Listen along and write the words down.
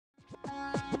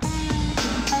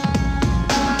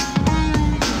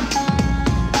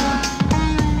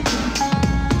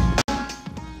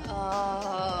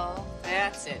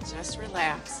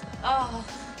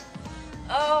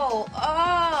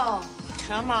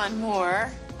Come on,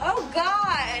 more. Oh,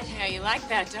 God. Yeah, you like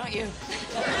that, don't you?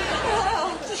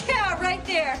 Oh, yeah, right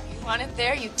there. You want it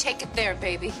there, you take it there,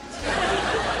 baby.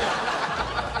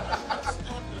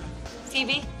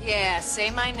 Phoebe? Yeah, say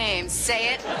my name.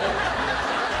 Say it.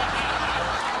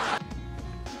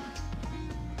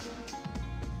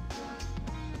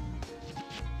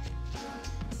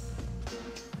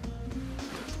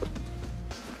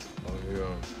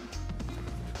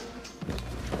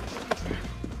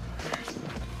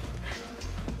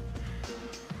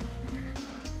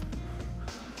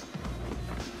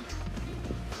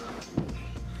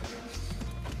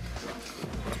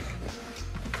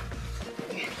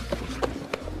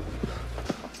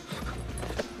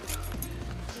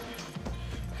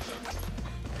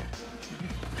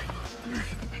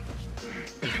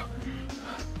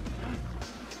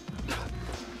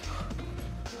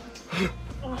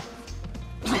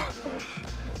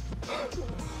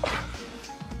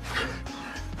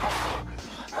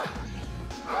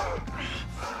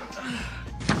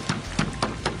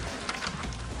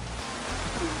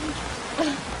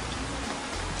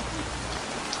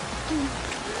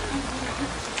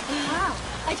 Wow,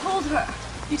 I told her.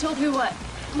 You told her what?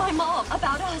 My mom,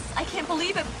 about us. I can't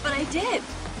believe it, but I did.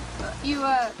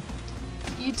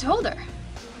 You told her?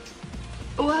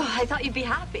 Well, I thought you'd be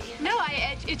happy. No,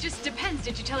 it just depends.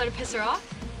 Did you tell her to piss her off?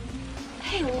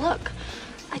 Hey, look.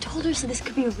 I told her so this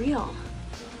could be real.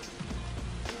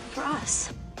 For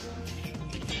us.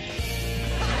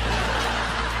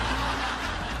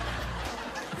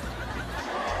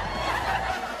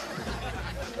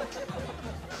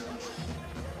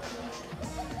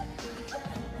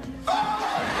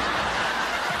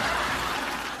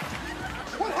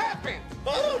 What happened?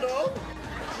 I don't know.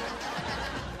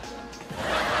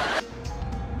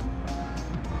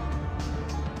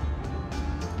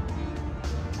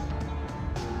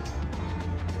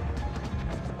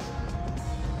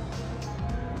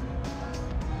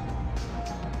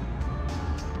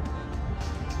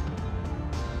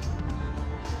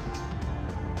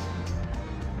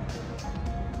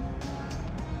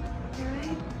 You're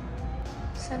right.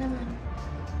 Cinnamon.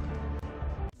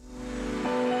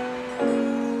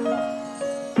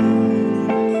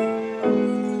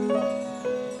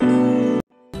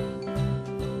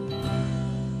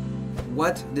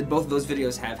 What did both of those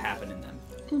videos have happen in them?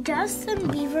 Justin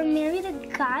Bieber married a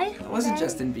guy? It wasn't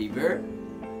Justin Bieber.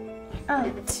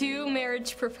 Oh. 2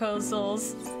 marriage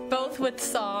proposals, both with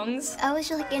songs. I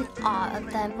was like in awe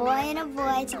of them. Boy and a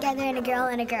boy together and a girl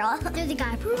and a girl. There's a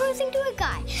guy proposing to a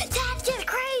guy. That's just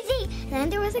crazy. And then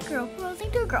there was a girl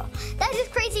proposing to a girl. That's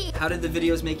just crazy. How did the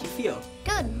videos make you feel?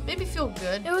 Good. Made me feel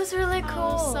good. It was really cool.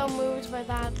 I was so moved by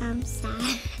that. I'm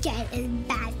sad. Get is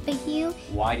bad for you.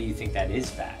 Why do you think that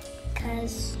is bad?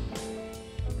 Because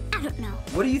I don't know.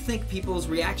 What do you think people's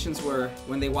reactions were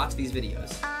when they watched these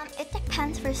videos? It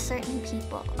depends for certain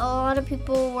people. A lot of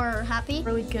people were happy.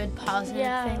 Really good, positive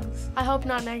things. I hope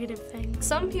not negative things.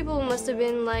 Some people must have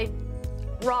been like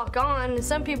rock on, and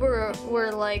some people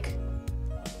were like,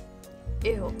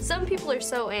 ew. Some people are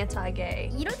so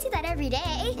anti-gay. You don't see that every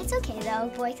day. It's okay though.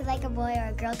 A boy could like a boy or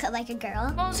a girl could like a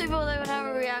girl. Most people, they would have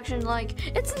a reaction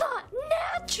like, it's not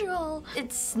natural.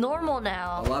 It's normal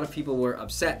now. A lot of people were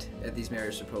upset at these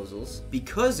marriage proposals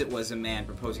because it was a man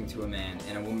proposing to a man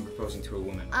and a woman proposing to a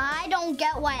woman. I don't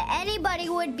get why anybody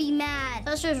would be mad.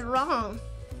 That's just wrong.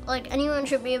 Like, anyone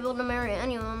should be able to marry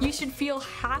anyone. You should feel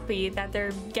happy that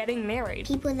they're getting married.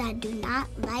 People that do not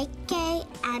like gay,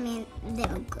 I mean,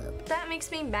 they're good. That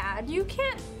makes me mad. You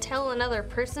can't tell another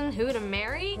person who to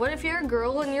marry. What if you're a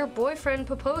girl and your boyfriend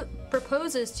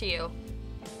proposes to you?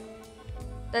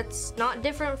 That's not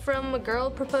different from a girl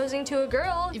proposing to a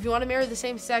girl. If you want to marry the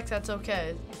same sex, that's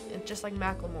okay. It's just like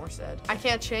Macklemore said. I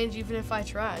can't change even if I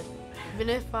tried. Even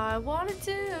if I wanted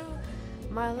to.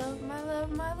 My love, my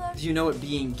love, my love. Do you know what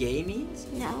being gay means?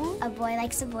 No, a boy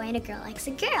likes a boy and a girl likes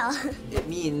a girl. It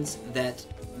means that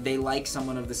they like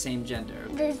someone of the same gender.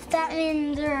 Does that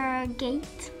mean they're a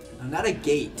gate? No, not a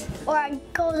gate. Or a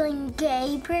Golden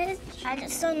Gay Bridge? I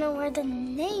just don't know where the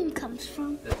name comes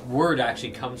from. The word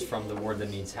actually comes from the word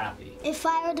that means happy. If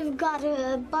I would have got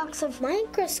a box of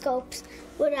microscopes,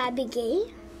 would I be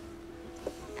gay?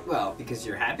 Well, because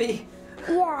you're happy?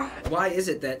 Yeah. Why is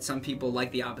it that some people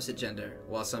like the opposite gender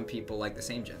while some people like the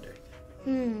same gender?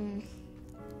 I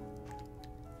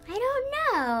don't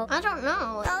know. I don't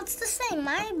know. Well, it's the same.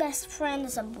 My best friend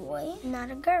is a boy, not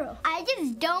a girl. I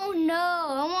just don't know.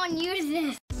 I want you to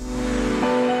this.